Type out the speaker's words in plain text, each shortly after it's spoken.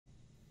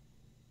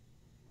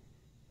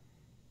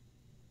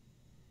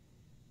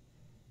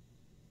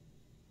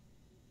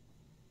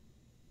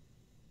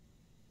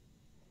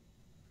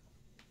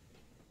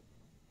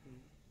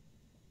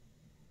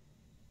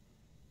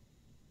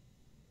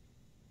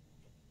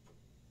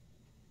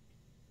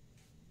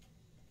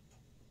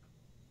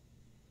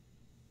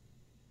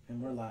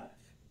And we're live.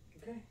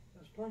 Okay,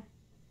 let's play.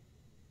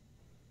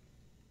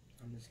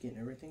 I'm just getting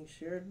everything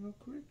shared real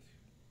quick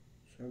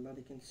so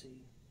everybody can see.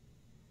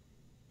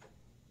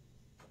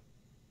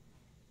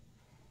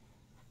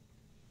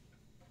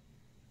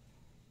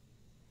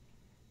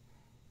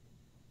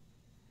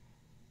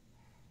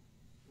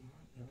 There we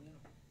go.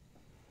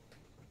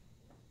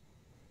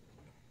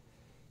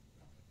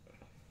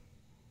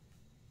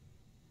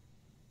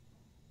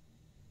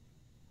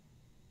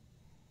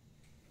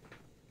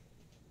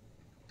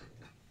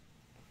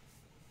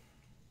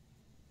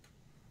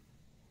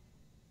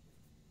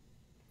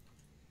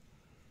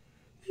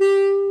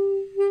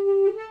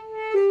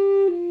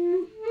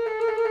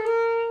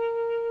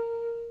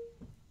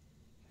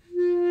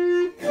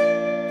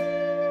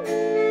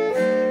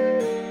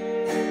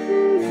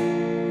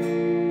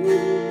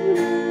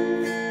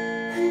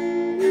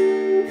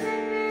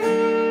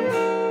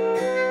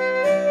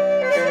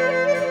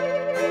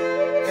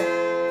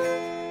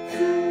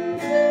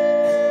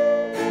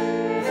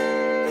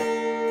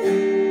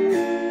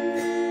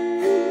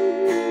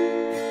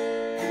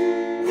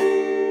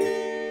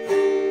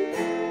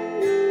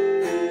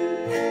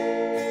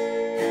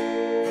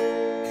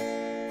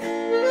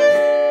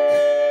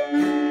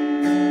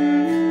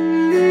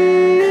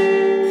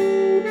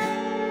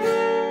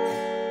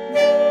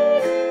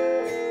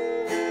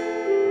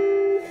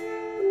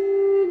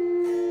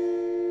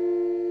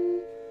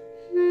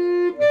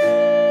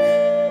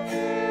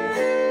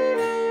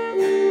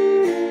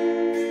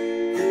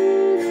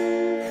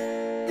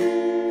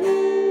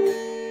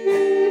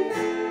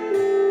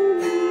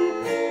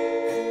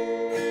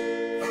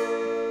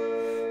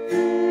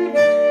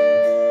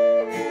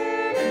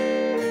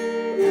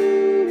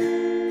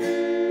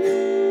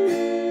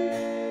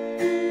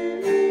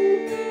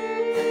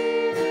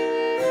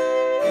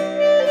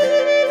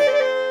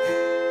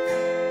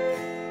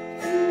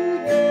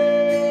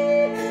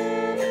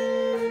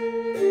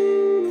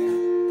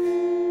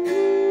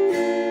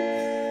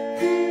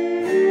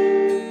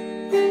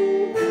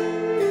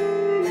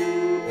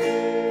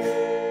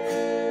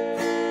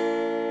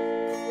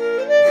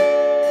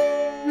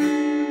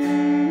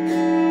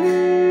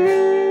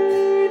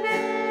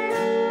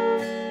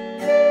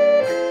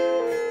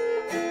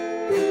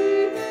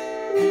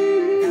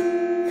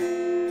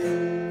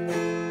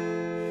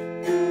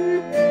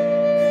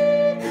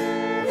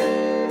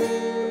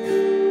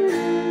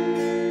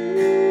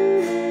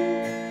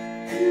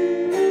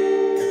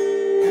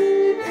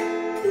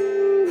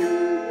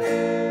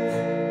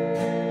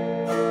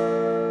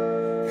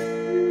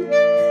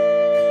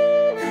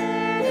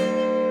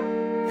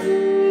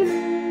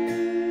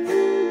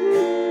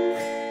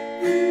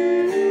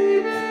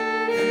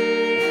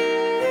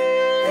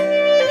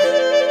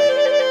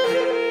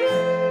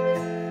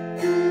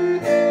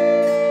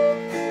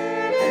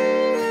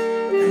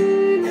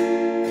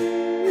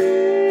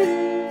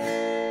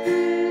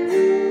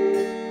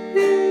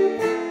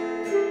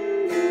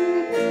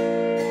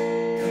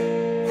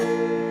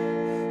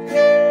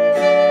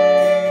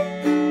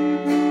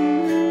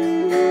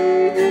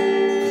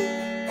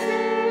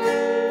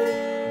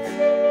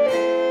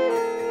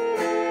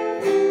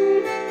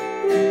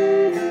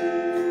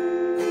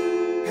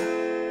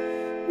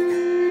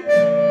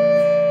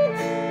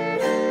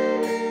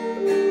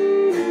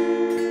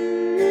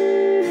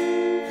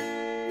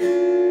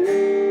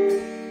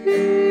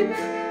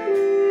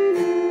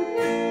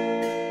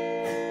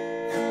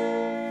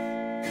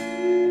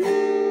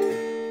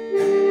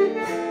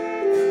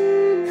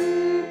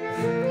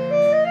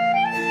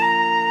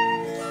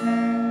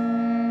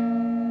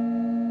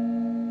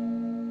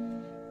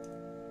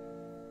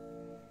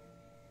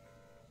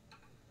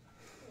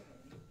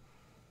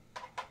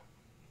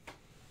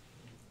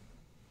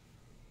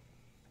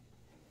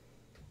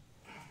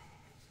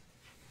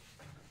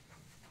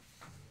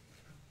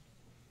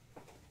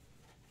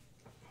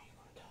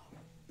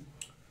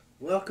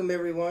 Welcome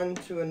everyone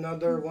to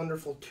another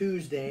wonderful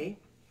Tuesday.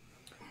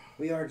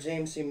 We are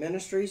JMC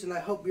Ministries, and I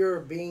hope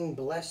you're being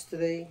blessed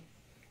today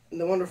in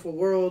the wonderful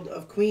world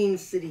of Queen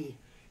City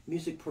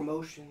Music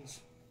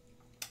Promotions.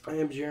 I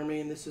am Jeremy,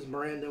 and this is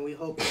Miranda, and we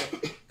hope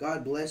that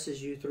God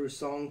blesses you through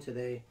song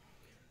today,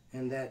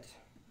 and that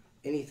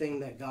anything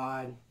that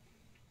God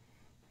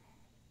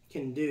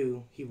can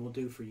do, He will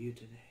do for you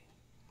today.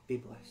 Be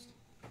blessed.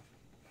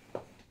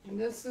 And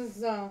this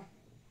is,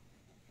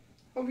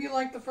 hope you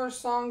like the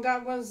first song.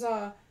 That was,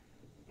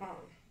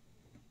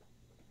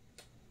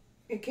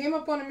 it came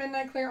up on a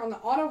Midnight Clear on the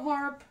auto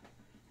harp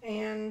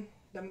and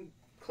the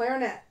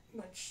clarinet,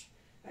 which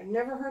I've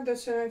never heard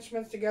those two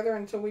instruments together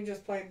until we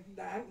just played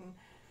that, and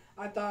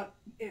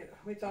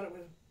we thought it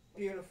was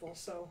beautiful,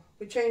 so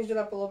we changed it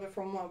up a little bit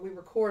from what we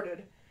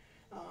recorded.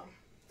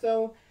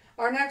 So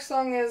our next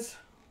song is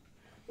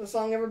the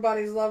song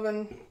everybody's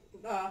loving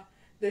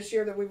this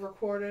year that we've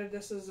recorded.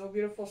 This is "O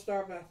Beautiful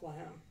Star of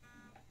Bethlehem."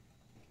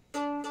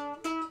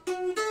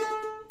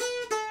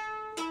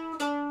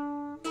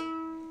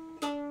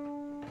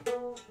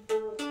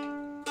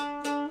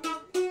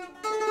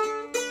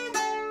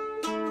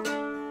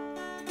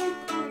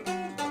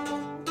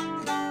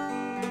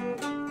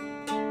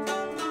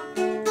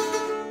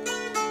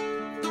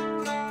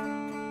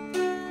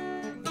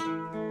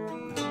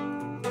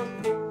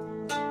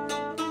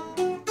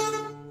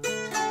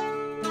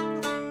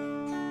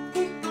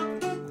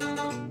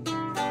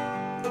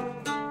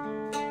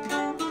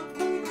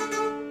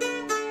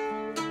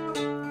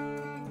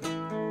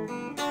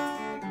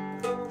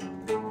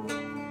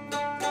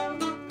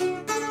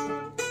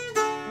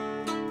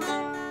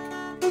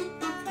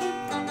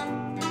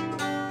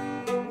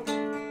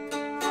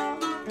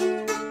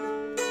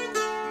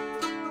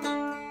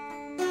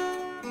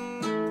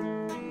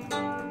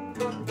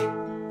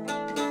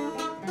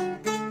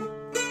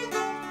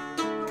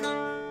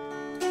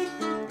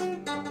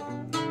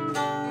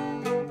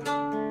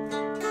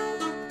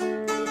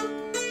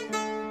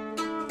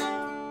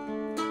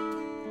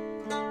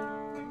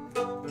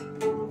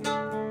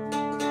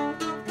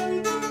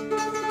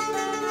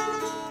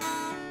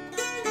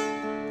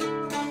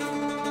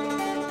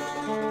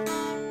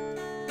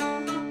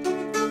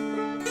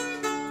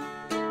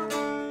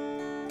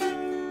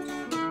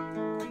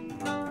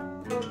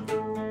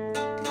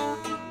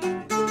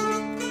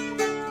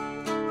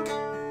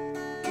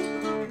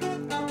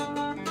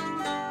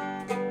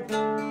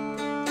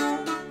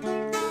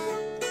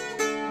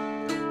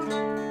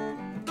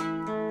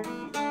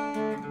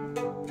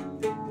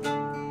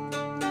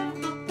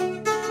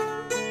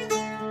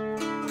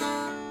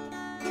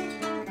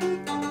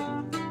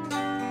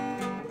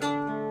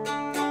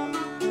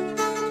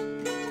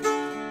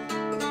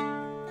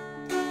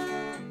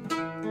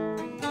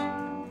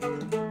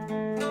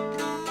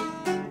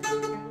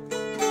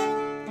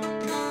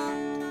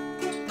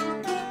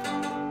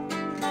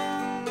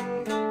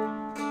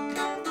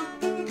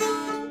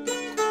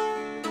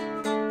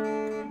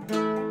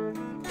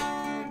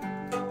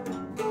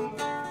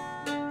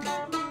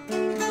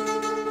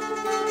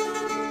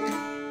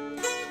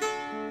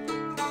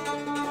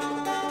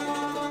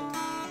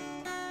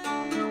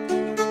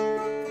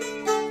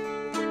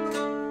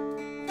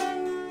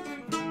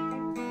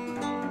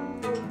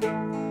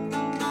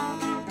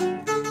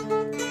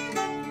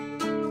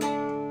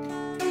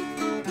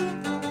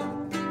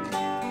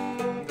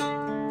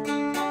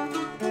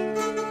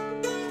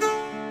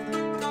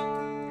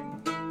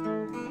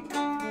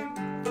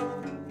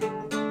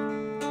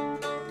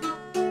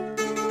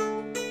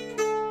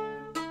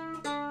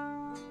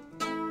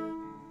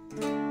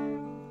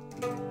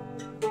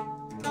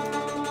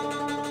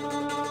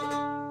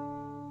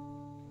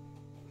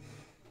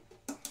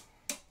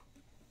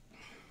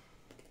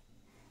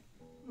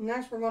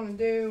 Next, we're going to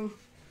do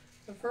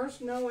the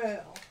first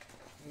Noel.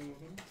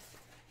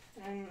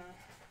 And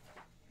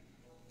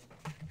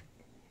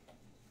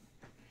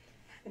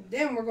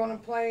then we're going to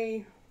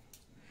play.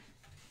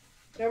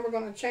 Then we're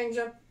going to change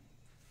up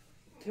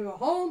to a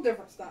whole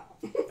different style.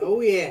 Oh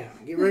yeah,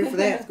 get ready for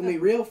that. It's going to be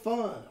real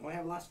fun. We're going to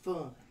have lots of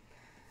fun.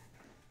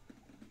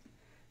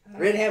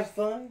 Ready to have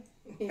fun?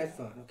 Yeah. Have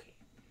fun, okay.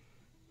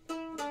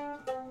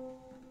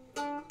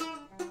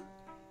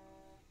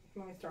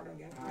 Let me start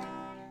again.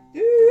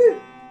 Well,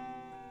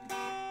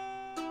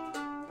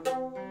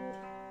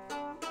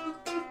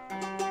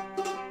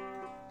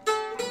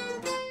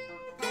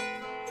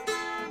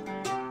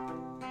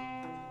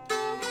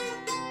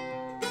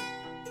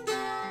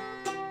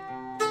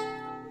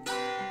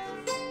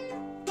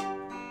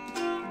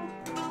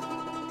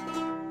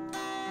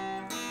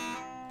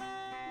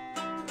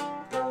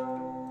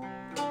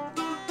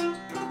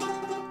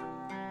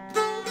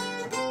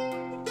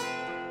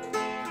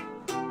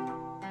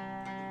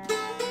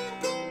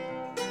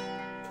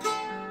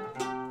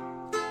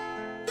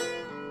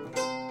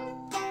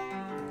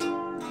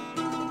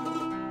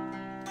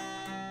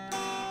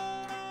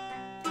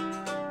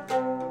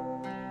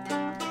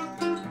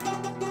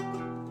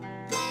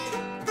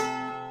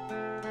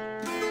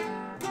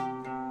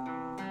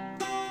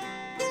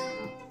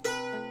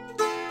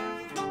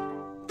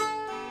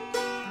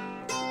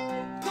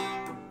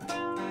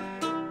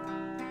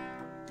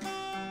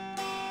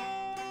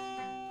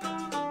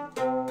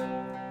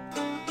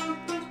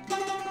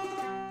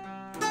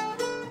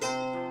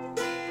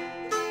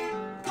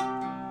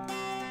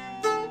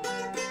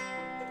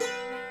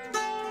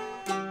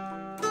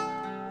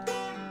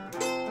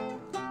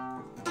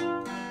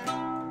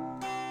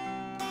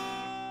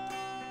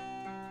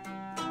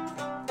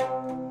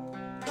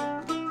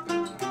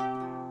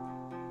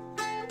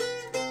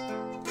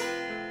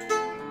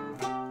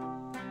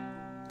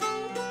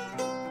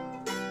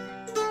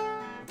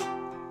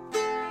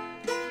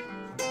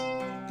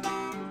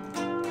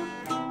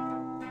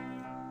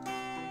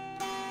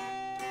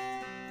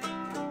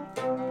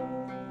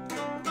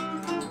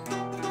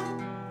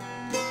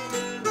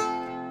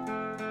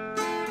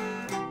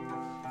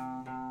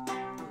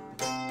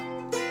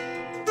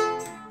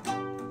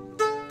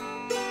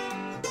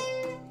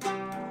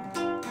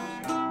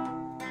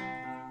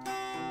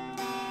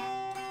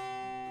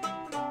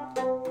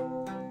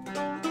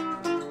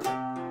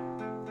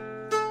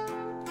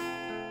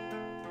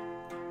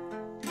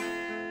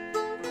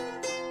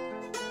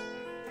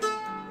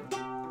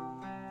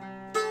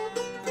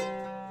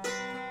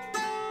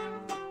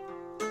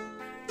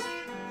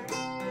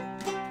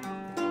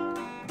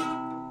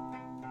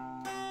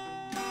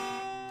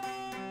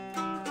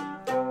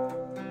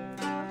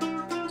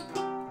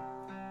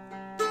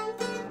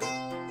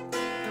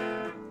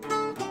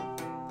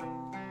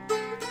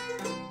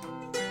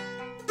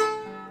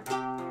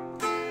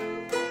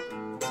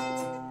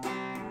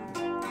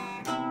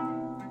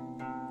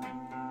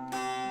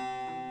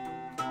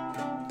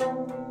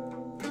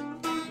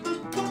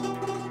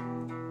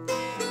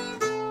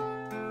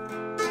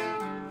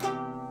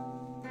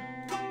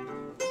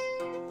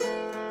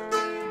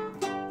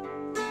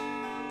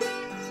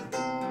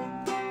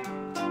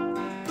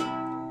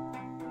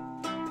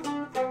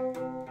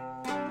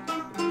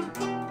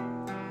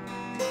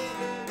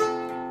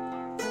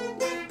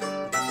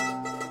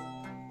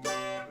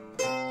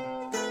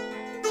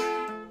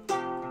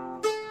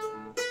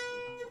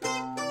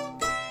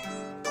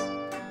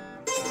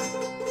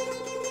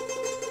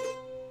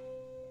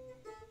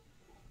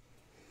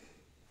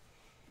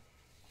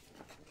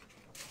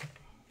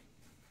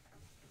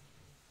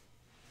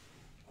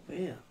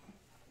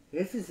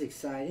 this is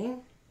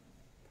exciting.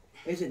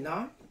 Is it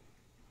not?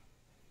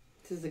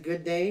 This is a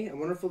good day, a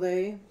wonderful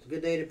day. It's a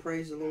good day to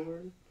praise the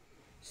Lord.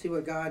 See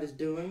what God is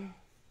doing.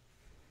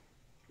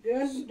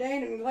 Good day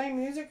to play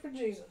music for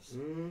Jesus.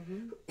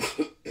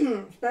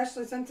 Mm-hmm.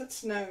 Especially since it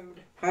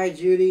snowed. Hi,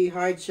 Judy.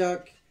 Hi,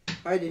 Chuck.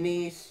 Hi,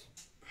 Denise.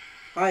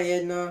 Hi,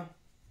 Edna.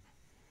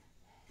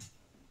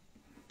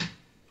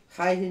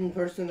 Hi, hidden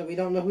person that we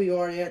don't know who you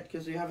are yet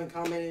because you haven't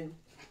commented.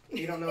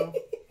 You don't know.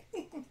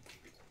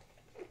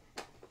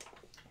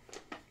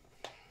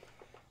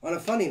 On a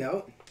funny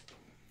note,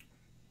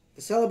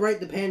 to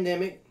celebrate the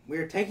pandemic, we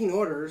are taking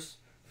orders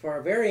for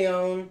our very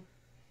own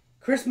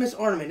Christmas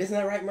ornament. Isn't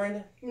that right,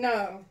 Miranda?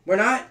 No. We're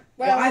not?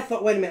 Well, I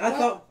thought, wait a minute. I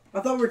thought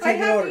we were I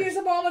taking have orders. to use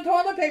up all the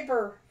toilet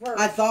paper first.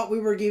 I thought we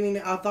were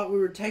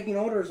taking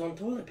orders on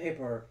toilet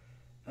paper.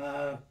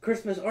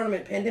 Christmas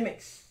ornament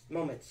pandemics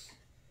moments.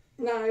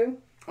 No.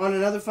 On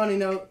another funny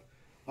note,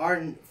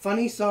 our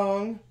funny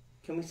song,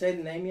 can we say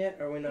the name yet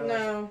or we know?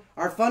 No.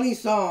 Our funny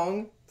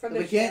song For that we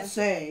this can't year.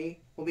 say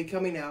will be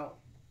coming out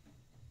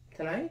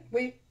tonight?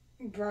 We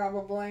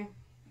probably.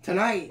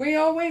 Tonight. We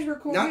always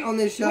record. Not on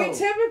this show. We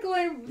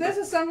typically, this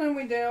is something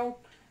we do,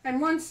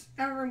 and once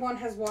everyone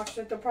has watched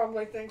it, they'll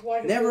probably think, why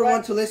did Never we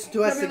want to listen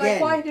to us they'll be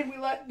again. like, why did we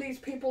let these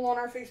people on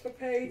our Facebook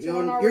page and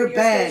on our You're radio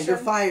banned. station?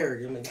 You're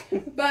fired.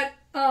 But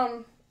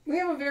we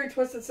have a very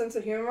twisted sense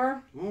of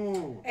humor,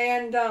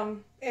 and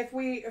if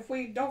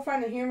we don't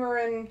find the humor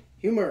in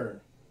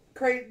Humor.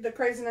 the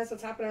craziness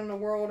that's happening in the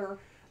world, or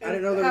I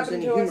didn't know there was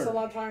any to humor. us a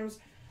lot of times.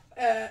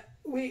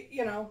 We,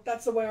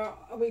 that's the way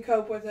we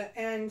cope with it,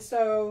 and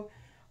so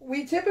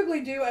we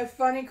typically do a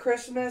funny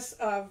Christmas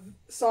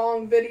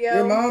song video.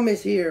 Your mom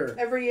is here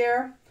Every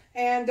year,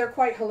 and they're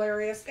quite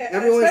hilarious.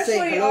 Everyone say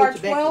Especially hello our to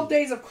 12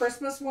 Becky. Days of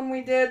Christmas when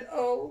we did.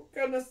 Oh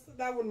goodness,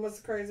 that one was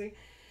crazy.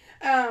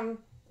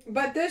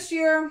 But this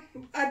year,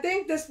 I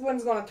think this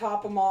one's going to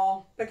top them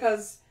all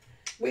because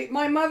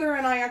my mother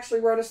and I actually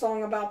wrote a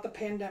song about the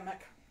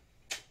pandemic.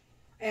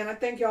 And I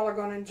think y'all are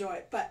going to enjoy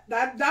it. But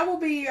that will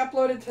be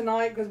uploaded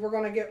tonight because we're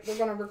going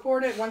to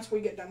record it once we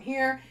get done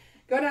here.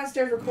 Go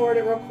downstairs, record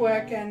it real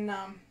quick, and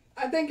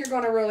I think you're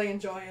going to really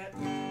enjoy it.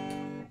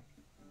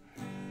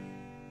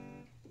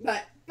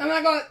 But I'm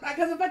not going to,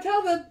 because if I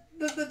tell the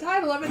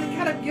title of it, it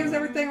kind of gives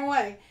everything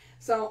away.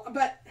 So,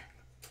 but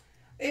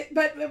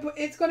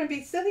it's going to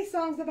be silly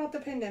songs about the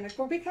pandemic.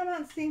 Where we come out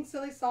and sing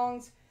silly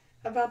songs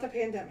about the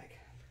pandemic.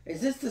 Is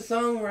this the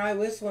song where I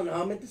whistle and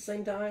hum at the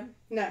same time?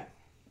 No.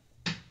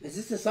 Is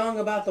this the song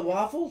about the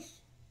waffles?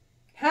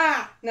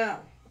 Ha! No.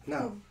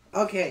 No.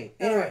 Okay.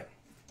 Anyway,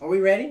 are we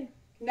ready?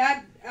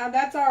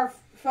 That's our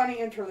funny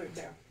interlude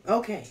there.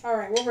 Okay. All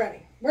right, we're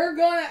ready. We're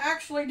going to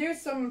actually do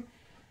some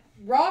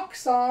rock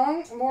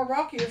song, more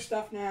rockier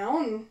stuff now,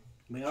 and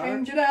We are?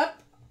 change it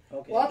up.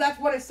 Okay. Well, that's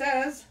what it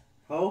says.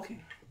 Okay.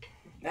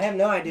 I have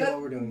no idea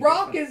what we're doing.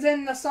 Rock is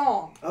in the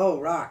song.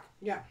 Oh, rock.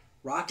 Yeah.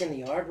 Rock in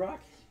the yard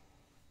rock?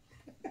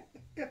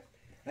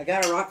 I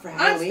got a rock for I'm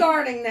Halloween.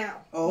 starting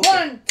now. Oh,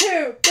 okay. 1,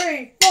 2,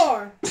 3,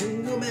 4.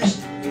 Jingle bell.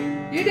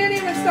 You didn't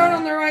even start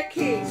on the right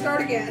key. Start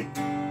again.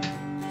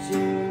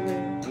 Jingle bell.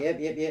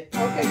 Yep.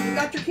 Okay, you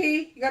got your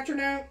key? You got your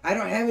note? I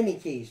don't have any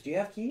keys. Do you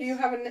have keys?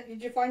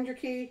 Did you find your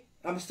key?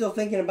 I'm still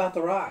thinking about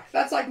the rock.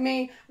 That's like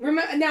me.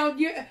 Remember now?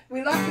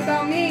 We laughed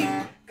about me.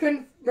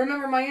 Couldn't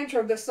remember my intro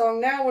of this song.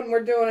 Now when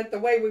we're doing it the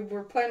way we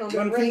were planning on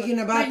doing it, I'm thinking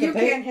about you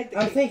can't hit the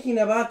key. I'm thinking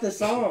about the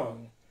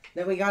song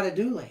that we got to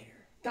do later.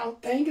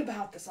 Don't think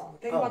about the song.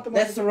 Think about the one.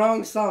 That's the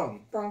wrong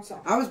song. Wrong song.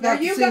 I was about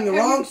to sing the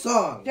wrong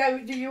song.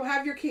 Do you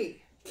have your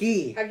key?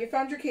 Key. Have you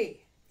found your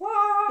key?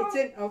 What? It's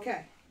in.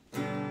 Okay.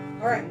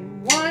 All right.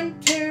 1,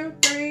 2,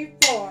 3,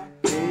 4.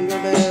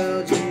 Jingle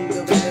bell,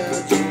 jingle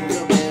bell,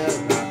 jingle bell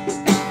rock.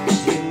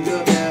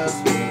 Jingle bells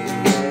swing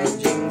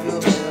and jingle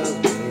bells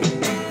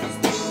ring.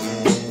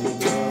 And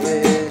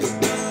going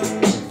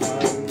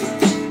fun.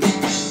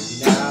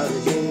 Now the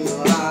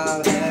jingle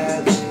all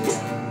has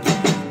begun.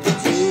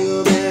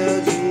 Jingle bell,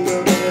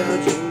 jingle bell,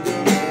 jingle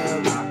bell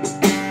rock.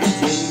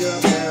 Jingle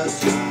bells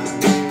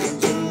chime in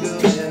jingle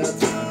bell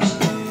time.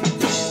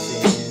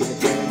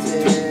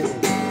 Dancing and dancing in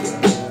jingle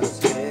bells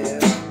hair.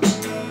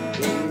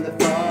 In the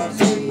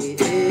frosty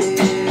air,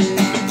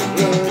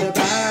 what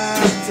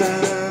about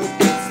time?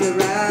 It's the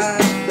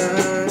right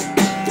time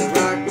to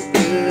rock the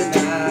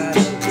night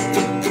away.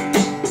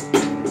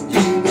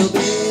 Jingle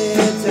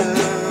bell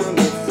time,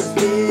 it's the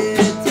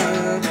spirit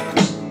time.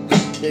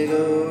 They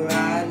go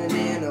riding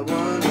in a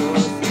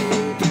one-horse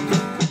sleigh.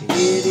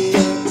 Giddy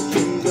up,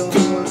 jingle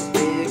horse,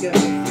 pick up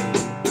your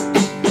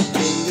feet.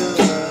 Jingle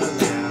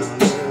around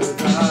the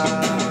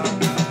clock.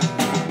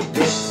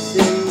 It's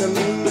in the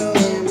mingle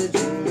and the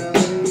jingle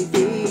in your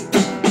feet.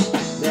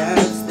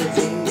 That's the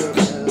jingle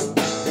bell.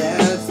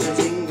 That's the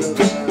jingle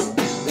bell.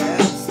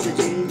 That's the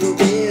jingle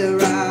bell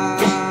rock.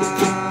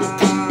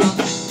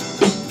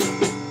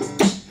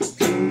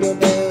 Jingle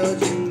bell,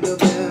 jingle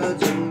bell,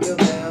 jingle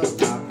bell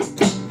rock.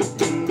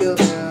 Jingle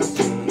bells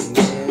swing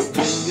and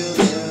jingle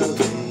bells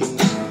ring.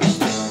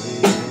 Starting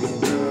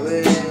and going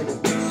and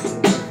pushing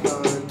the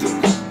fun.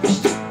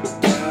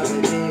 Now the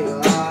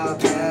jingle all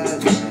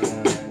has begun.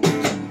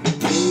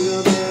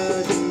 Jingle bell,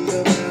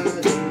 jingle bell,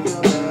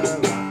 jingle bell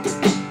rock.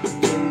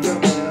 Jingle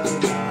bell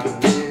time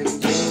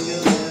and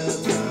jingle bell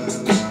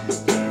time.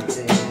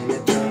 Dancing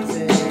and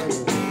dancing and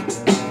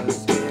jingle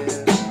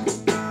scare.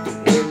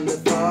 In the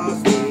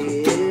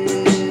frosty air,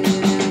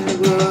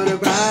 what a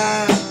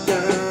bright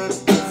time.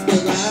 It's the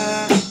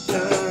right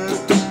time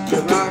to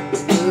rock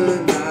the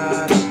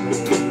night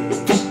away.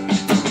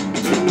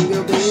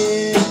 Jingle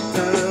bell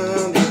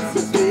time, it's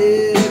the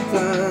spirit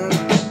time.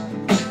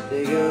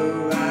 They go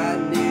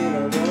riding in a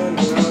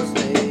one-horse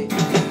sleigh.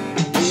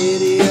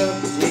 Giddy up,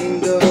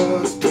 jingle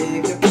horse,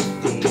 pick up your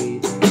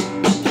feet.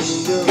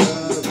 Jingle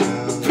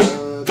around the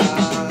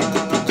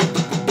clock.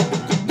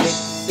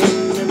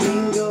 Mixing the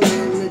mingle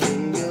and the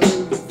jingle in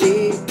your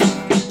feet.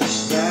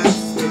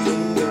 That's the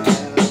jingle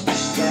bell.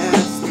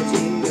 That's the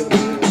jingle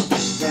bell.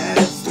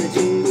 That's the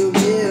jingle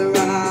bell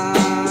rock.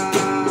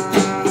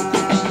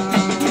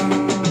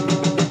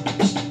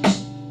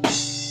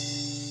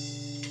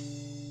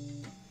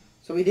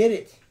 So we did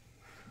it.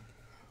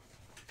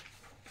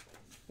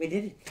 We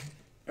did it.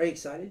 Are you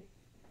excited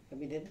that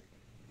we did it?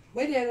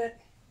 We did it.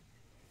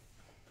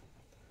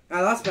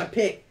 I lost my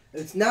pick.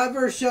 It's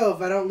never a show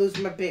if I don't lose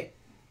my pick.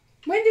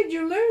 When did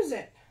you lose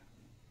it?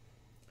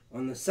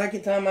 On the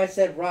second time I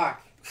said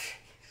rock,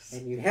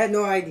 and you had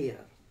no idea.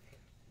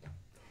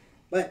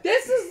 But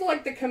this is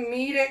like the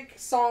comedic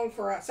song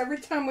for us. Every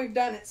time we've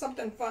done it,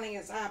 something funny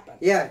has happened.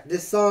 yeah,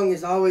 this song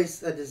is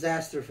always a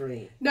disaster for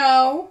me.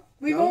 No,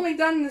 we've No? only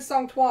done this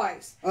song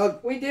twice. Oh.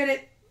 We did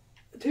it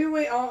 2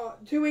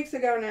 weeks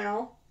ago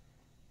now,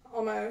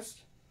 almost.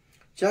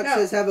 Chuck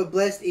says, have a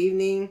blessed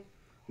evening.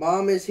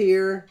 Mom is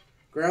here.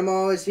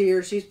 Grandma is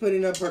here. She's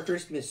putting up her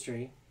Christmas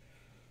tree.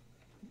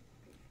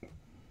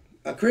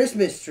 A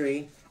Christmas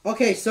tree?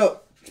 Okay,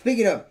 so,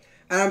 speaking of,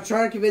 and I'm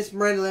trying to convince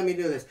Miranda to let me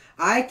do this.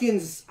 I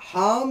can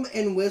hum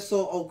and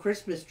whistle "Oh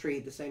Christmas Tree"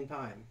 at the same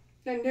time.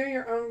 Then do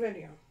your own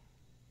video.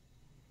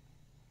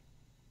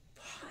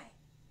 Why?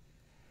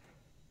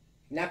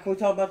 Now can we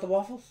talk about the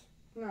waffles?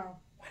 No.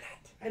 Why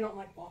not? I don't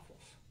like waffles.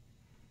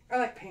 I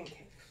like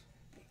pancakes.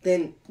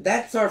 Then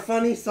that's our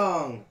funny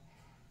song.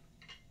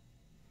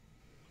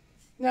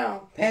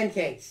 No.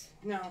 Pancakes.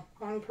 No.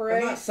 On How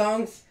parade. about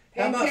songs?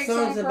 How about Pancakes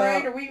songs on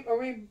parade. about Are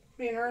we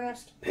being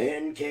earnest?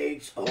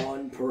 pancakes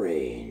on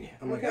parade?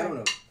 I'm like, I Okay. don't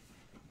know.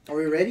 Are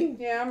we ready?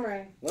 Yeah, I'm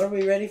ready. What are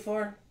we ready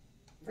for?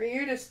 For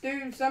you to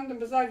stew something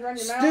besides run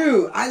your mouth.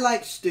 Stew. I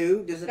like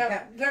stew. Does it No,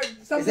 have? there's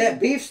Is something. that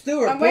beef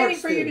stew or I'm pork waiting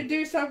stew? for you to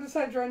do something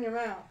besides run your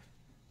mouth.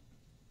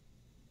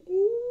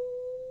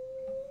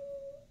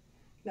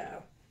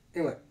 No.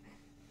 Anyway,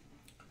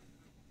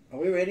 are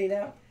we ready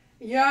now?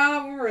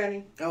 Yeah, we're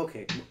ready.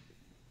 Okay.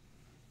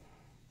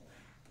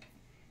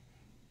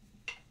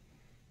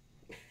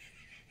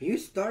 You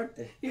start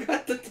this. You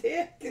got the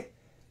tick.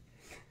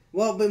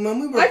 Well, but when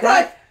we were I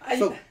thought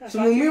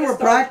when we you were just started.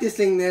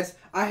 practicing this,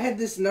 I had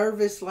this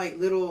nervous like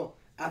little.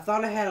 I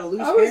thought I had a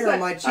loose I was hair like- on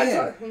my I chin,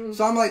 thought,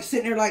 so I'm like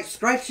sitting here like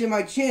scratching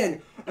my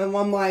chin, and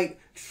I'm like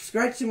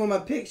scratching with my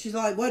pick. She's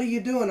like, "What are you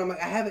doing?" I'm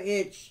like, "I have an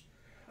itch."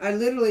 I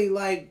literally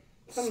like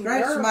Some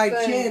scratched nerve my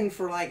thing. chin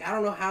for like I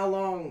don't know how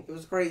long. It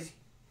was crazy.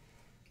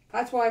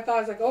 That's why I thought I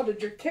was like, oh,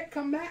 did your tick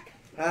come back?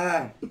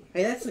 Ah,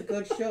 hey, that's a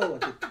good show.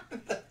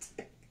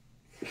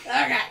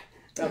 Okay.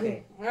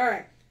 Okay. All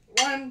right.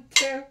 1,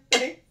 2,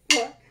 3,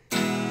 4.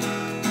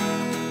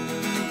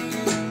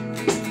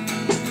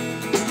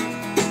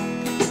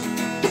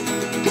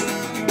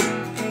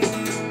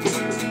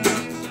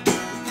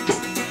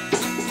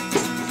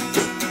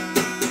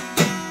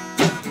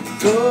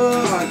 So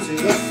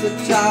unto us a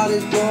child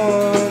is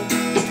born,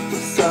 the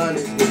Son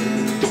is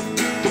given,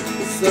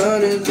 the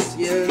Son is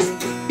given.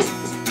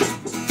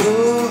 So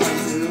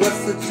unto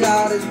us a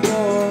child is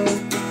born,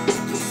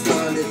 the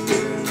Son is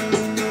given,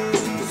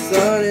 the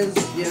Son is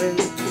given,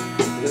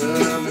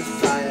 the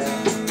Messiah.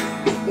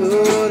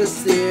 Oh, to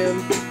see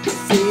him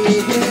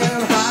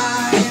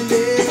high and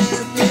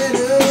lifted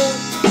up,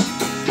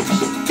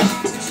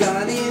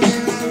 shining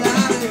in the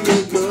light of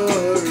your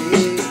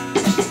glory.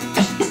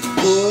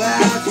 Pour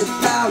out your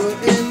power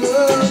and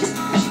love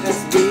as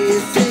we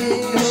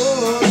sing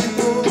holy,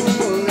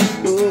 holy,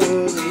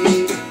 holy.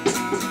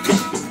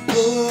 Oh,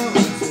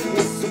 unto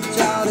us a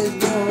child is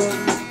born,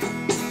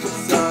 the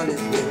Son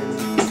is given,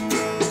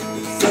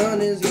 the Son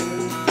is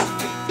given.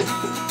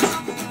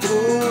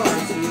 Oh,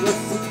 unto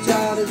us a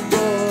child is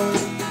born,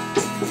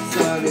 the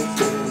Son is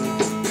given,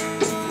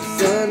 the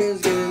Son is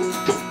given,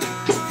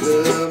 the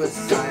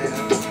Messiah.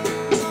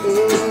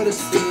 Oh, to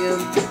see him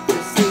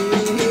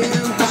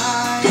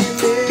high and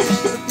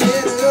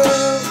lifted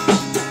up,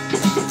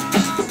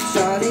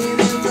 shining in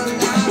the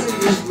light of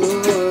your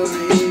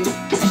glory.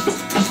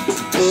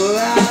 Pour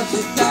out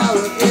your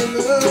power and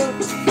love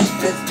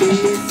as we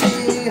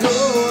sing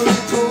holy,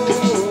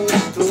 holy,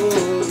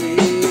 holy.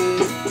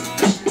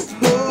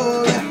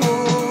 Holy,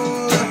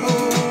 holy,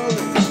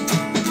 holy.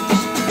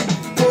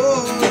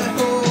 Holy,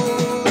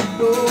 holy,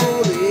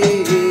 holy.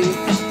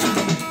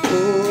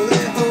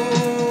 Holy,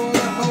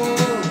 holy,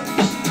 holy.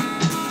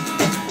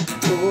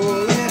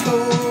 Holy,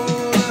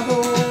 holy,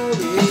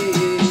 holy.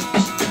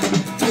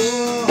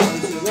 Oh,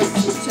 unto us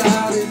a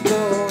child is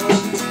born.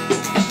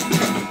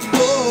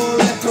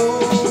 Holy,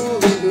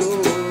 holy,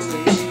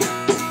 holy.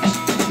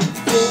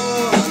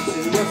 Oh,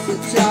 unto us a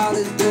child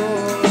is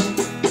born.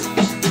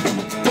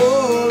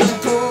 Holy,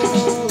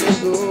 holy,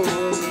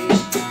 holy.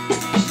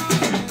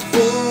 Oh,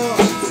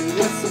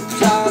 unto us a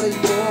child is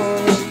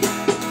born.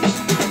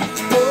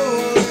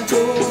 Holy,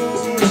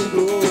 holy,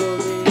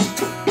 holy.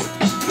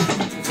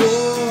 Oh,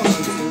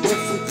 unto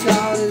us a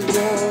child is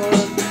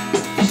born.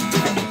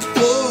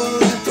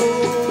 Holy,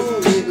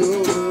 holy,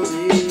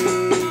 holy.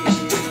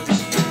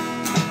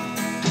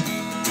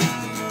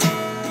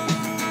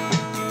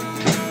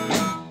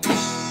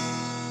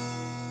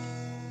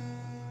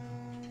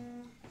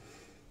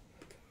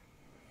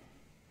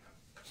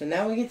 So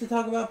now we get to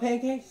talk about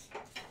pancakes?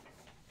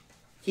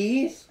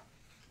 Keys?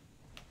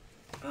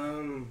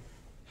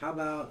 How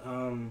about, I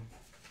don't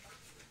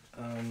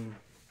know.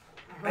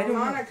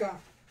 Harmonica.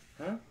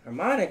 Huh?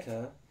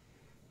 Harmonica?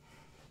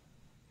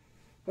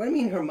 What do you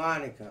mean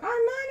harmonica?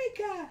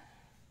 Harmonica.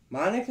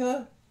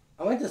 Monica?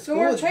 I went to So school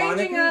we're with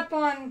changing Monica.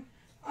 up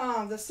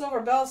on the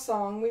Silver Bell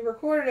song. We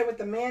recorded it with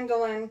the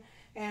mandolin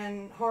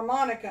and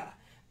harmonica,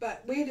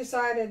 but we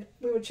decided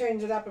we would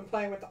change it up and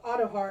play with the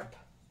auto harp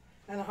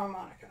and the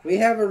harmonica. We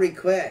have a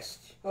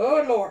request.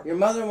 Oh Lord! Your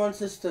mother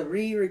wants us to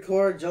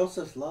re-record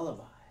Joseph's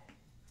lullaby.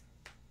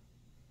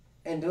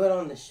 And do it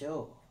on the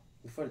show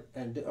before,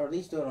 or at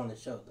least do it on the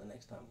show the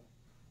next time.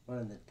 One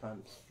of the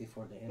times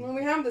before the end. Well,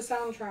 we have the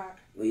soundtrack.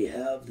 We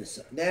have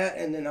that,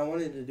 and then I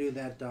wanted to do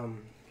that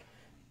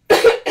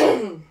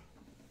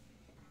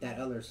that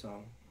other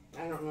song.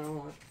 I don't know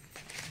what.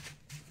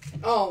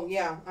 Oh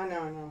yeah, I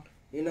know.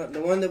 You know,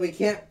 the one that we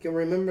can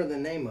remember the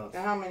name of.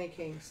 How Many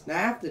Kings? Now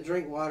I have to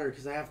drink water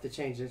because I have to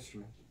change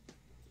instrument.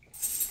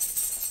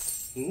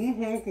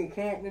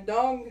 The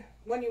dog.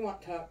 What do you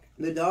want, Tuck?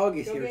 The dog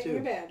is Go here get in your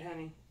too. bed,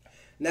 honey.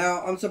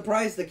 Now I'm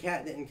surprised the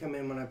cat didn't come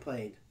in when I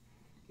played.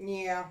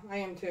 Yeah, I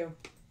am too.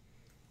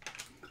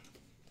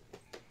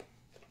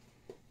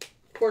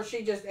 Of course,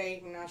 she just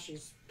ate and now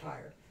she's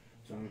tired.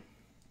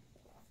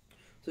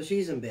 So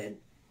she's in bed.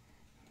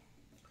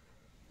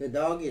 The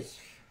dog is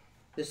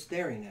just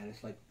staring at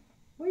us like,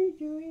 what are you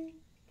doing?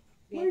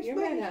 Get your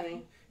bed,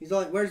 honey. He's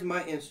like, where's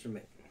my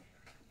instrument?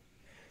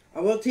 I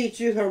will teach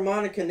you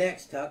harmonica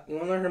next, Tuck. You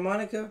want to learn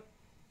harmonica?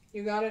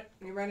 You got it?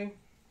 You ready?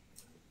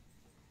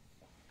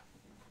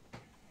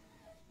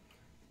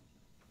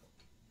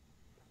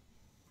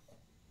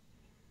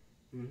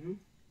 Mm-hmm.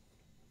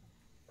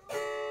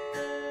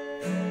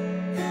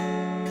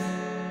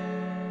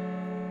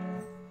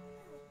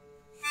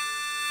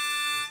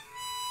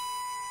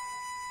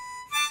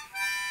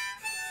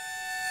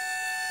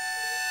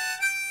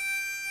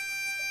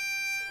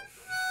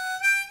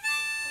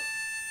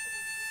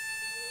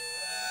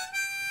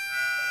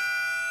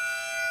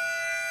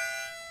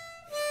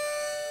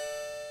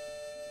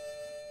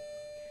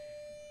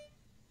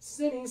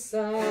 Sitting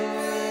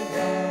sidewalks,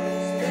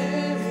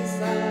 busy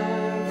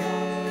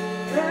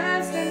sidewalks,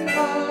 dressed in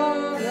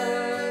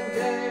holiday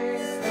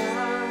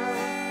style.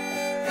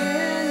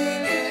 In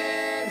the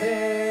air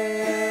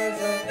there's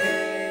a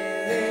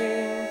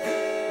feeling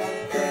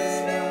of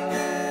Christmas.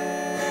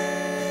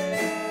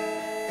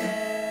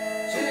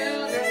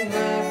 Children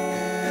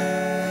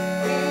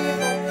laughing,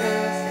 people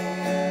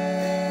passing,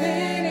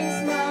 meeting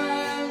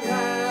smile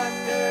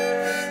after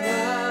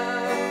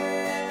smile,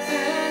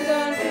 and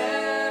on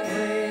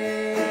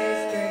every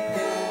street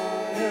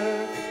corner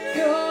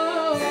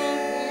you'll hear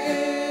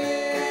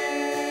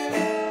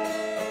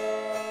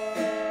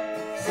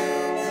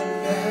silver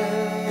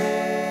bells,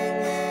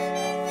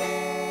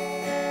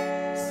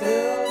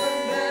 silver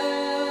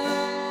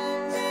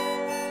bells.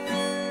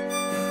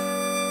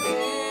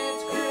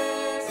 It's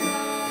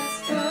Christmas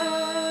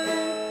time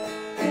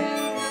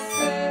in the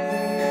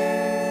city.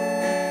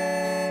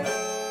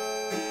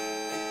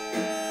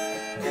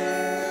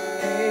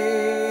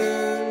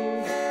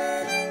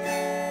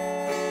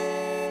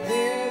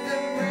 Hear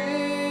them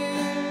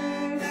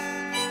ring.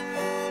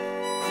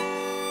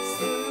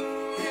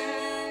 Soon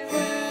it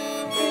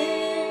will be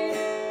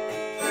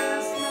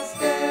Christmas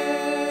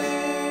Day.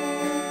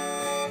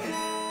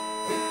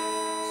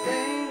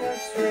 String of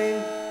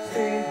street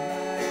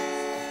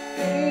lights,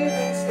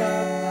 even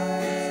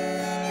stoplights,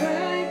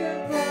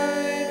 blanket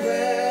bright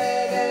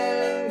red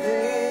and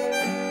green,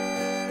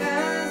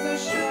 as the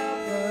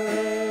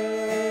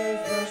shoppers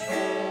rush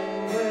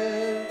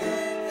forward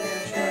their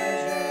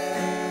treasure.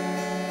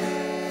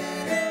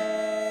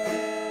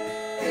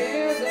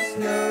 Hear the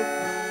snow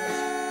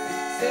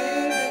crash, see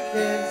the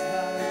kids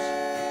hush,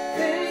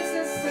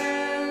 faces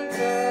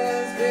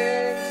Santa's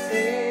big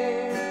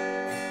scene,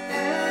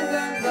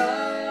 and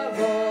above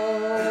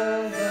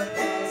all the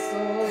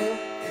bustle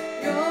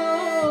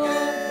you'll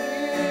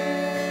hear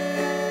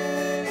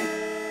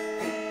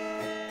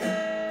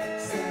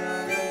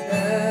silver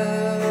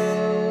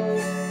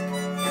bells,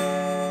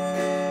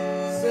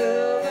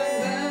 silver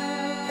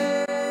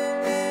bells.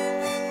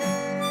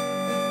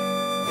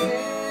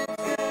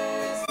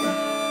 It's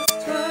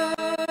Christmas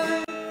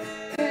time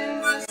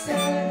in the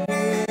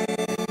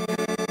city.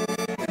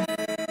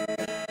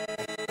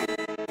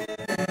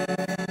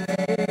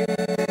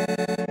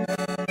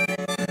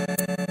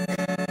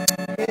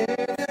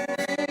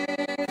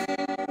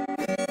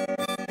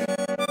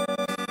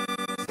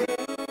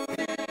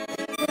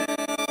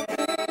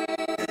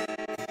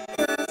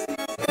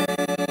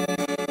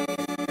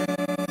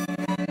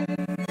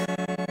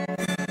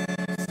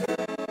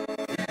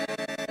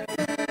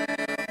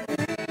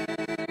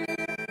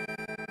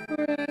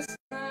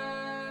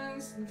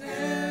 Christmas Day.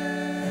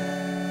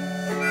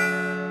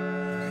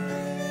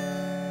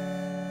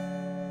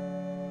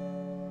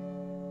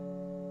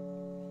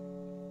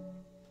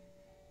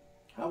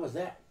 How was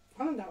that?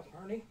 I don't know,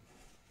 Marty.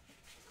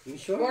 You Of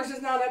sure? course,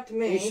 it's not up to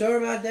me. You sure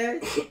about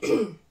that?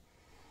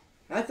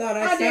 I thought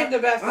I did the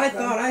best I I could.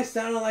 thought I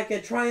sounded like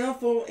a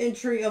triumphal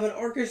entry of an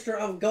orchestra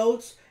of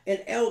goats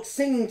and elks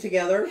singing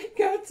together.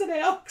 Goats and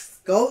elks.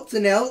 Goats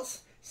and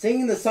elks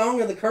singing the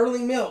song of the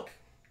curdling milk.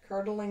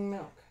 Curdling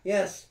milk.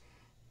 Yes.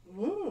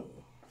 Mmm.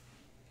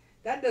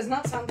 That does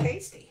not sound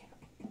tasty.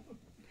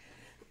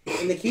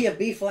 In the key of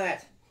B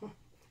flat.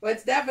 Well,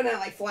 it's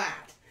definitely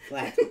flat.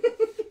 Flat.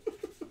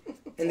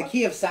 In the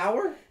key of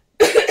sour?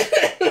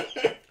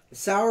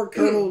 Sour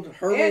curdled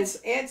hurdled.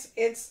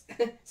 It's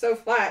so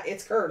flat.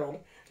 It's curdled,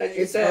 as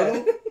you It's said.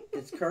 curdled.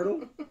 It's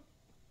curdled.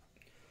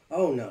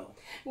 Oh no.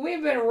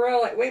 We've been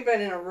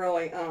in a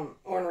really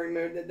ornery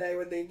mood today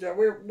with each other.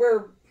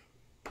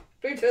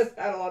 We just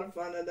had a lot of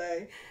fun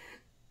today.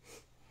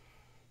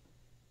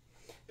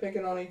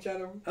 Picking on each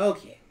other.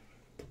 Okay.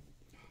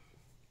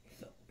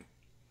 So.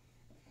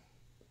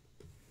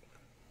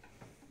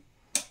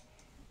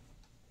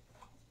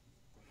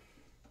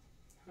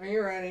 Are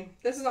you ready?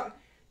 This is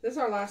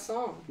our last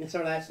song. It's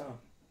our last song.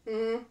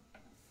 Mm-hmm.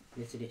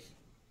 Yes, it is.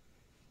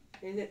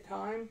 Is it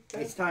time?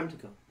 It's time to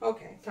go.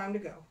 Okay, time to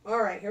go. All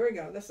right, here we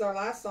go. This is our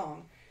last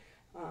song.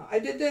 I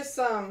did this.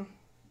 No,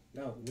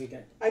 we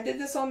got. I did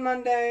this on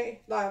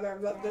Monday.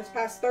 This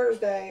past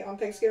Thursday on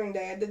Thanksgiving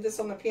Day. I did this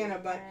on the piano,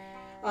 but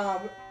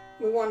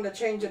we wanted to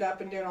change it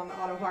up and do it on the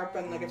auto harp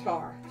and the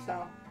guitar.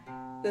 So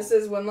this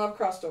is When Love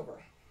Crossed Over.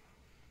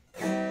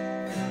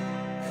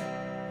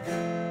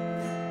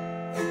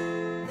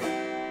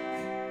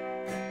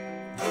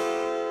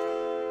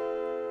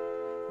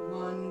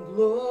 One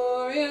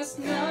glorious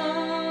night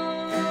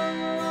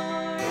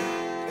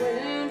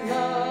when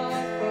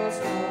love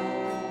crossed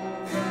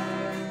over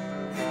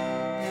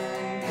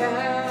and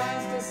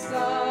cast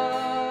aside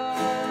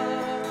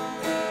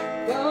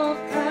both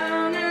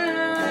crown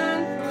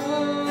and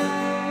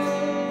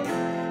throne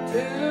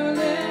to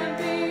live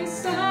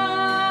beside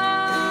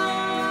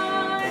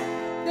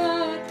the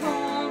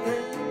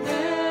common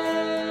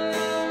land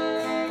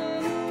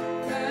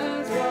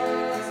as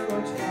was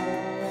foretold.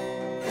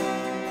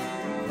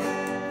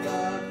 The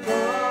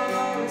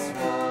promised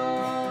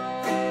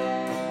one,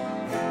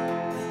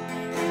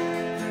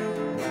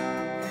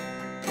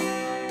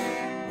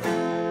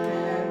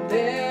 and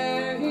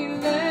there he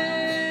lay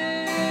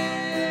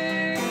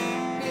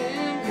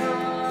in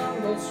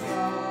humble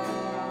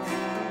straw,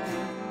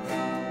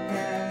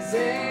 as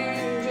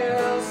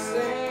angels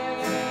sing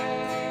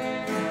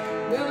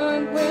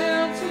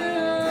goodwill to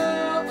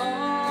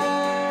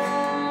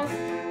all,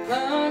 a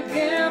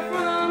gift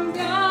from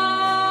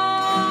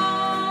God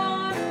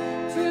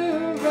to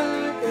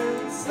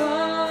reconcile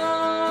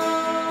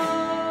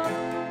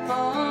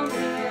all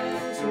men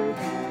to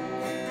Him.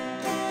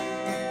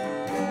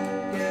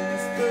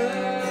 This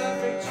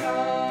perfect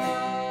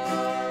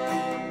child.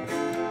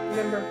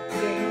 Remember,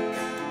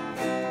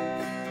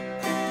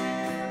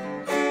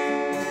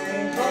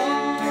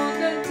 behold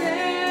the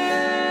day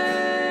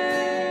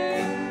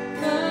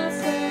the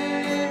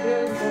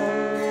Savior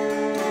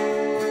born,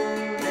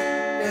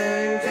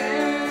 and in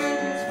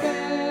His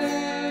fate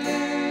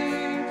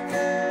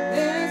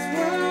this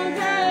world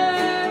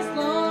has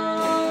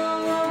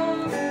long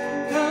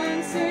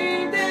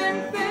conceived in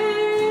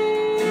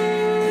faith,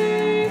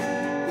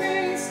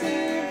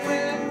 received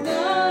with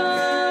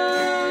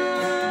love.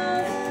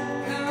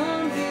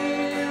 Come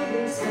heal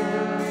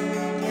beside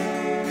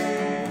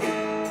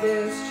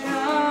this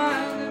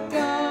child of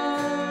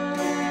God.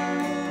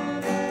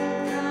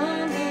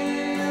 Come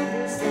heal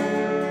beside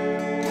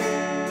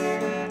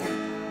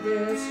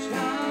this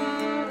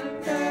child of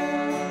God.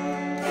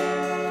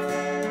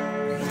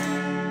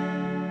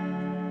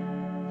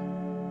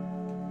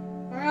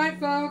 All right,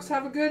 folks.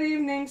 Have a good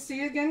evening.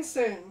 See you again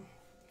soon.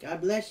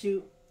 God bless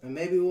you, and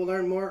maybe we'll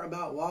learn more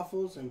about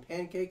waffles and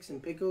pancakes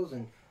and pickles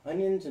and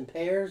onions and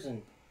pears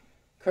and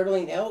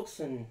curdling elks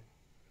and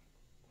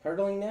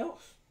hurdling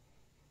elks.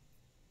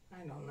 I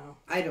don't know.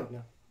 I don't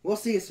know. We'll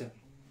see you soon.